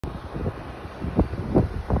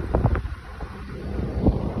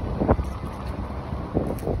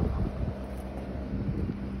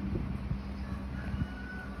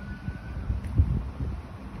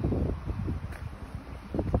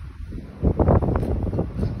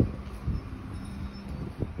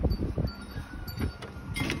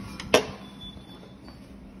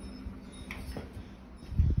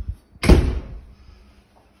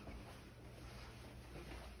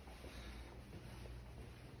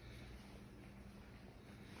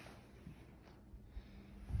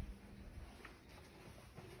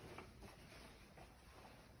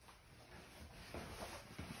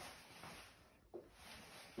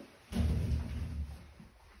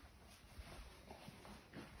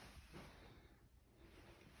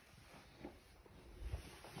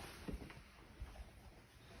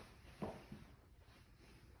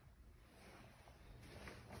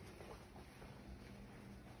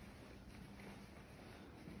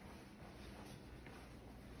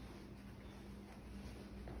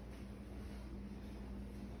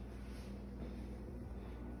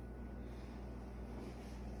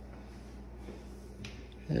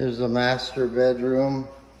Here's the master bedroom.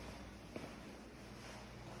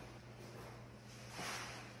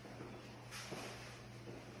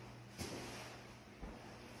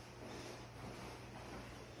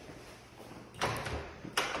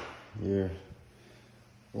 Your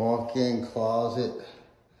walk-in closet,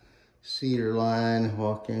 cedar line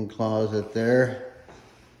walk-in closet there.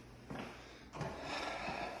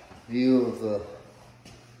 View of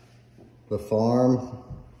the farm.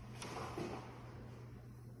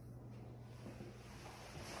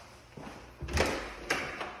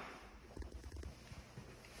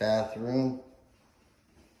 Bathroom.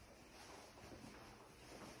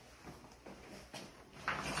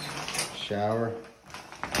 Shower.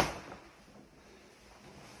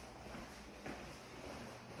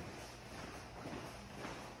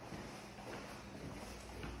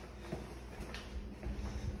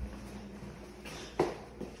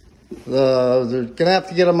 They're gonna have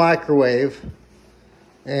to get a microwave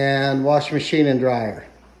and washing machine and dryer.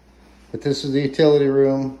 But this is the utility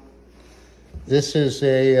room. This is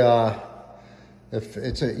it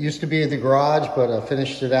used to be in the garage, but I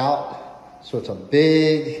finished it out. So it's a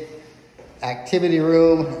big activity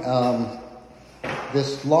room.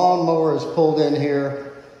 This lawnmower is pulled in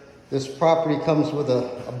here. This property comes with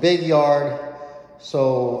a big yard.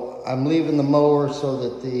 So I'm leaving the mower so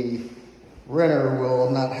that the renter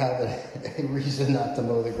will not have a reason not to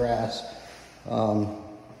mow the grass.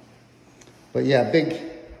 But yeah,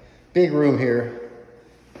 big room here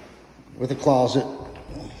with a closet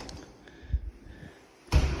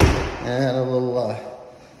and a little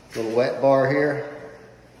wet bar here,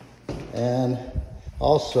 and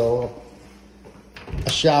also a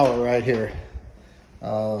shower right here,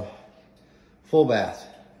 full bath.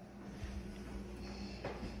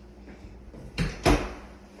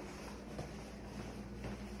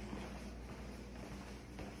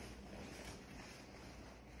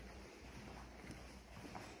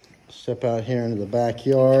 Step out here into the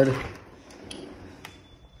backyard.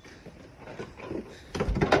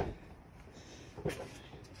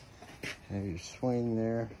 Have your swing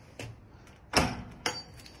there.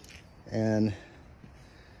 And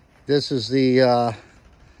this is the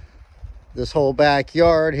this whole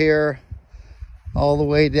backyard here, all the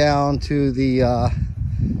way down to the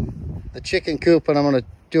chicken coop, and I'm going to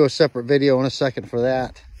do a separate video in a second for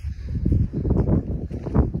that.